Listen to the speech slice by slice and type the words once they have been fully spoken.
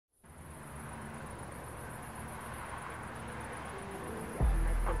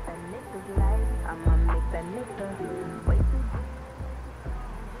We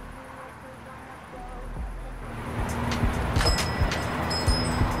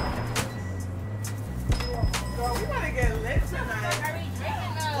gotta get lit tonight.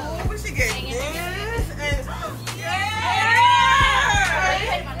 Ooh, we should get this and yeah!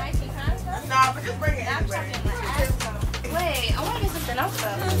 Nah, but just bring it anyway. Wait, I want to get something else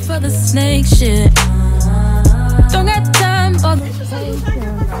though. For the snake shit. Don't got time for the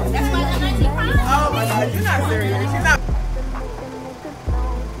That's like the 19 pounds? Oh my god, you're not serious. You're not.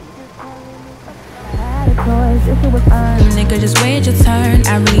 Nigga, just wait your turn.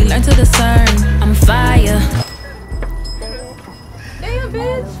 I really learned to discern. I'm fire. Damn,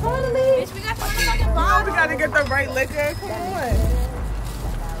 bitch, finally. Bitch, we got some fucking bottles. We gotta get the right liquor. Come on.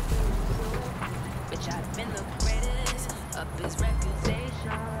 Bitch, I've been the greatest of this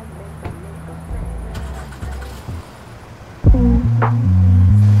reputation.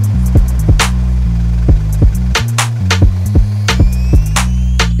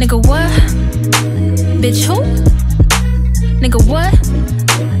 Nigga, what? Bitch, who? Nigga, what?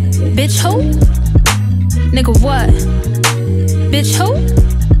 Bitch, who? Nigga, what? Bitch, who?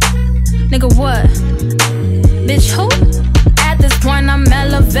 Nigga, what? Bitch, who? At this point, I'm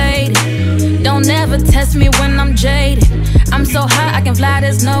elevated. Don't ever test me when I'm jaded. I'm so high, I can fly,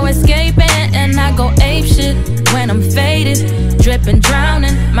 there's no escaping. And I go ape shit when I'm faded. Dripping,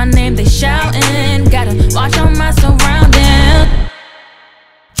 drowning, my name they shouting. Gotta watch on my surroundings.